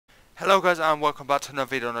Hello guys and welcome back to another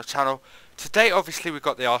video on the channel. Today obviously we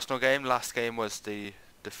got the Arsenal game. Last game was the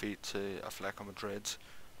defeat to Atletico Madrid.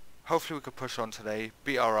 Hopefully we could push on today,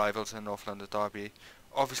 beat our rivals in North London derby.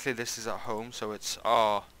 Obviously this is at home, so it's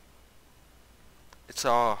our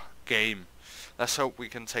game. Let's hope we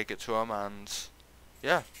can take it to them and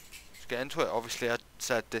yeah, let's get into it. Obviously I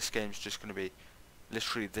said this game's just going to be,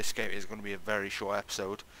 literally this game is going to be a very short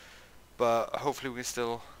episode. But hopefully we can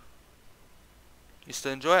still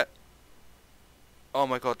enjoy it. Oh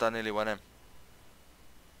my god, that nearly went in.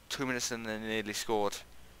 2 minutes in and they nearly scored.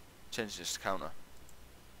 Changed this to counter.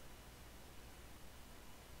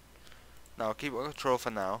 Now keep control for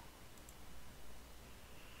now.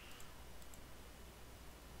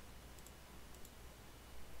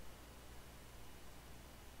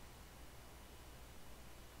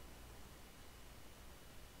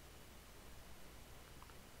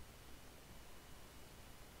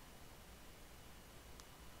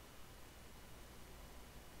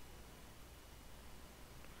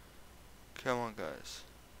 Come on guys.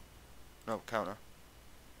 No, counter.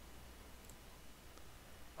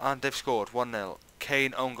 And they've scored 1-0.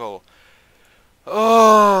 Kane own goal.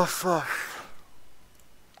 Oh fuck.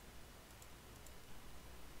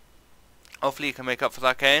 Hopefully you can make up for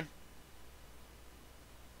that, Kane.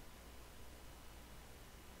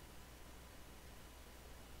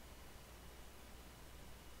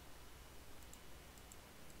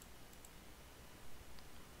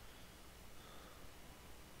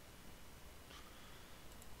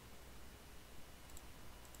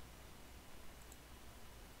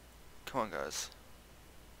 Come on guys.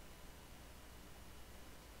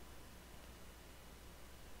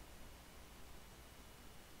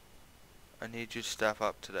 I need you to step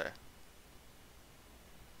up today.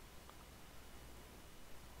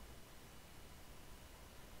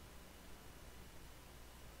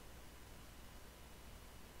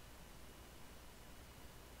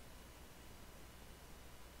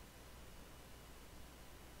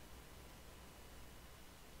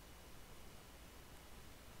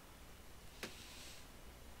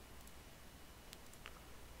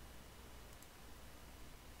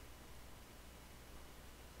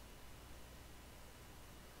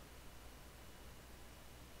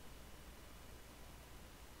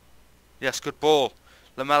 Yes, good ball.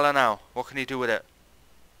 Lamela now. What can he do with it?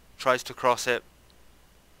 Tries to cross it.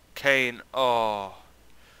 Kane. Oh.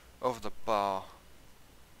 Over the bar.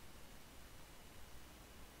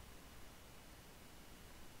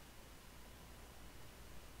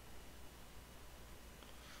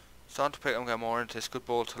 Starting to pick and get more into this. Good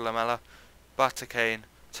ball to Lamela. Back to Kane.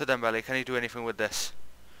 To Dembele. Can he do anything with this?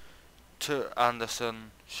 To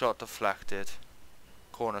Anderson. Shot deflected.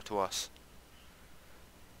 Corner to us.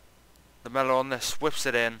 Lamela on this. Whips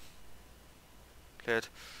it in. Cleared.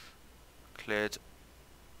 Cleared.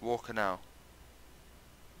 Walker now.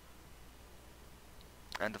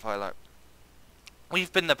 End of highlight.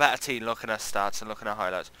 We've been the better team looking at stats and looking at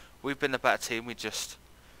highlights. We've been the better team. We just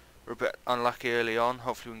were a bit unlucky early on.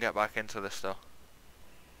 Hopefully we can get back into this though.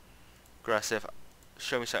 Aggressive.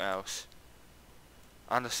 Show me something else.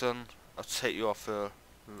 Anderson. I'll take you off for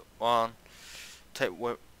one. Take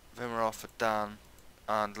Wimmer off for Dan.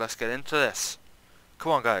 And let's get into this.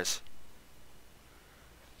 Come on guys.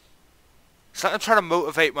 It's like I'm trying to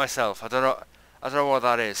motivate myself. I don't know what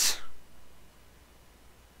that is.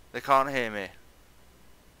 They can't hear me.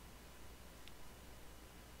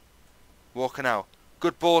 Walker now.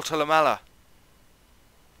 Good ball to Lamela.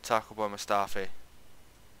 Tackle by Mustafi.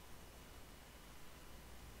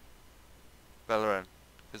 Bellerin.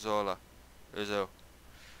 Cazorla. Uzo.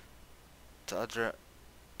 To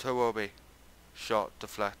Iwobi. Shot,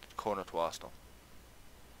 deflected, corner to Arsenal.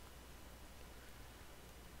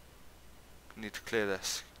 Need to clear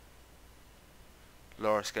this.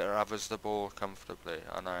 Loris gathers the ball comfortably,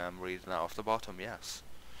 and I am reading that off the bottom, yes.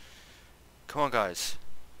 Come on guys.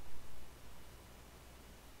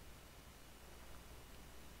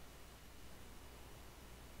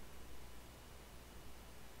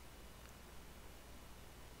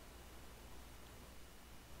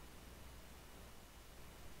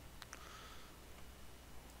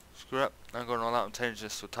 Screw up, I'm going all out and change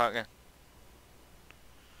this to attacking.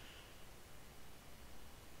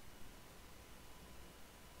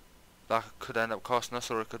 That could end up costing us,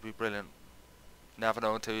 or it could be brilliant. Never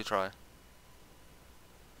know until you try.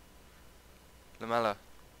 Lamela.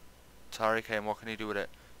 Harry Kane, what can he do with it?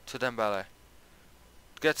 To Dembele.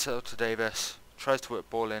 Gets out to Davis. Tries to whip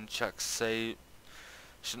ball in, checks, save.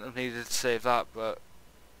 Shouldn't have needed to save that, but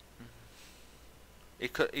he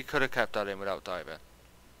could have kept that in without diving.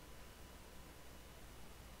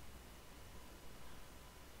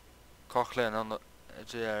 Coughlin on the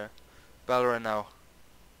edge of the area. Bellerin now.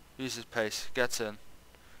 Uses pace. Gets in.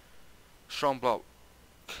 Strong block.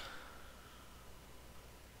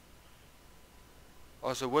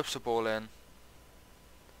 Also whips the ball in.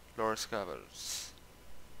 Loris Cavers.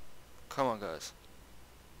 Come on, guys.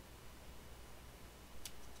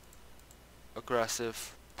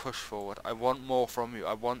 Aggressive. Push forward. I want more from you.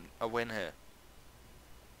 I want a win here.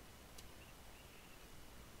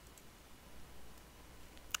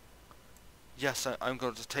 Yes, I'm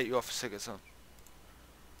going to take you off Sigurdsson.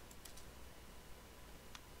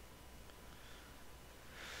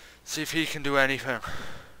 See if he can do anything.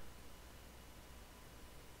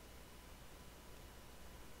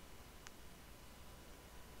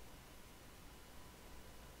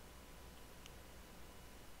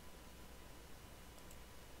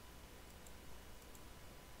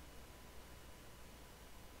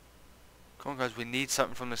 Come on, guys, we need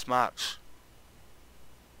something from this match.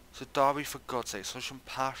 It's a derby, for God's sake. Such some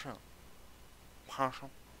passion. Passion.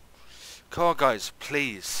 Come on, guys,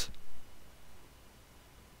 please.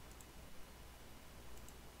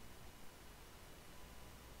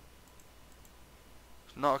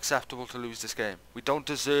 It's not acceptable to lose this game. We don't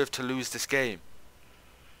deserve to lose this game.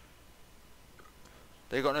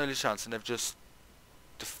 They got an early chance and they've just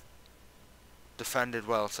defended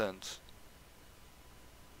well since.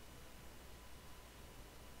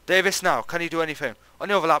 Davis now, can he do anything? On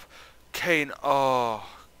the overlap, Kane, oh,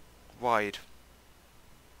 wide.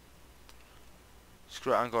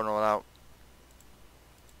 Screw it, I'm going all out.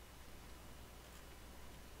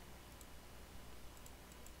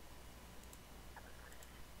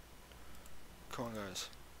 Come on, guys.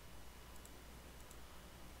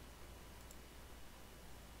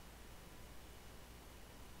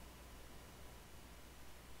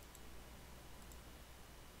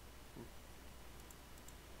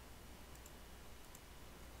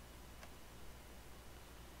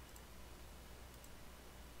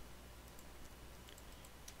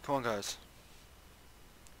 Come on, guys.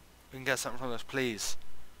 We can get something from this, please.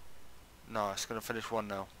 No, it's going to finish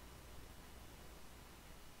 1-0.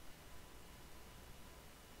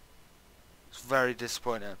 It's very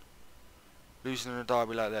disappointing. Losing in a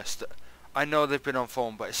derby like this. I know they've been on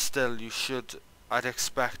form, but it's still, you should, I'd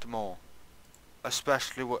expect more.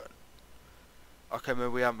 Especially what... Okay, maybe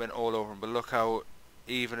we haven't been all over them, but look how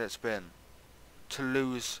even it's been. To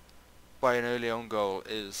lose by an early own goal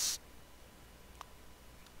is...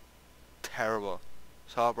 terrible.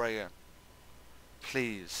 It's heartbreaking.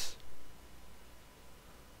 Please.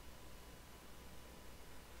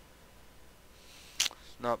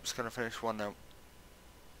 Nope, it's going to finish 1-0.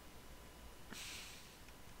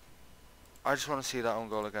 I just want to see that own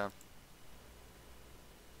goal again.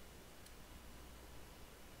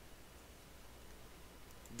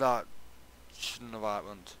 That shouldn't have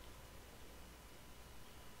happened.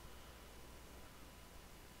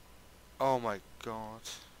 Oh my god.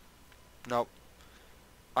 Nope.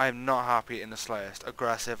 I am not happy in the slightest.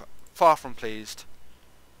 Aggressive. Far from pleased.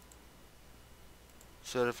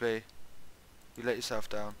 Assertively. You let yourself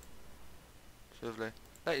down. Assertively.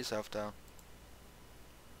 Let yourself down.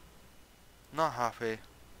 Not happy.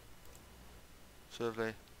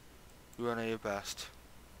 Assertively. You want to do your best.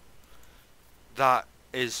 That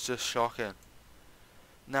is just shocking.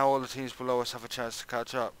 Now all the teams below us have a chance to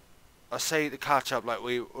catch up. I say to catch up like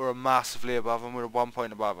we were massively above them. We were 1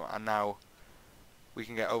 point above them. And now we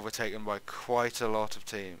can get overtaken by quite a lot of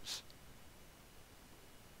teams.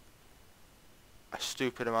 A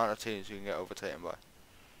stupid amount of teams you can get overtaken by.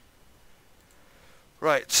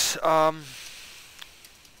 Right,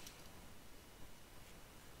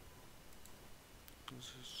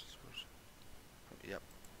 yep,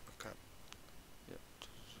 okay. Yep.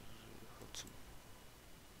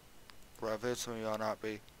 Right, I've heard some of you aren't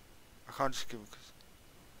happy. I can't just give them because...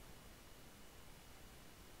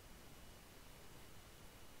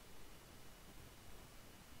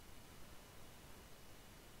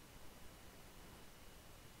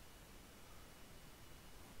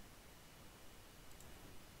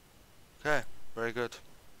 Okay, very good.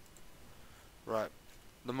 Right,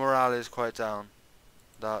 the morale is quite down.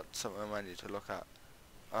 That's something I might need to look at.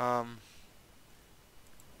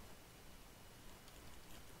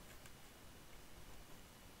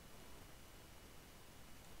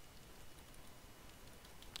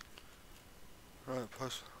 Right,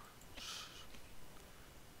 post.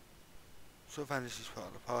 So fantasy's part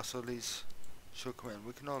of the parcel. These should come in.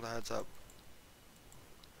 We can hold the heads up.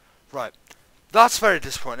 Right. That's very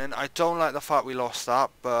disappointing. I don't like the fact we lost that,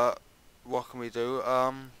 but what can we do?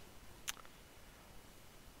 I'm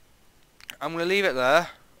going to leave it there.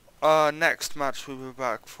 Next match we'll be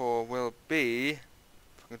back for will be...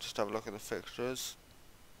 If I can just have a look at the fixtures.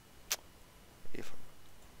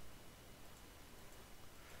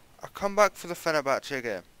 come back for the Fenerbahce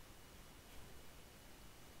game.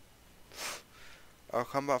 I'll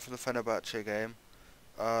come back for the Fenerbahce game.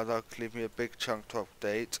 That'll leave me a big chunk to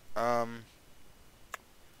update.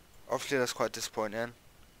 Obviously that's quite disappointing.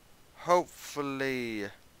 Hopefully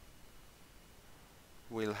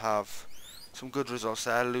we'll have some good results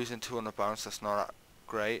there. Losing 200 pounds, that's not that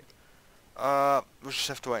great. We'll just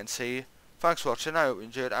have to wait and see. Thanks for watching, I hope you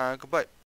enjoyed, and goodbye.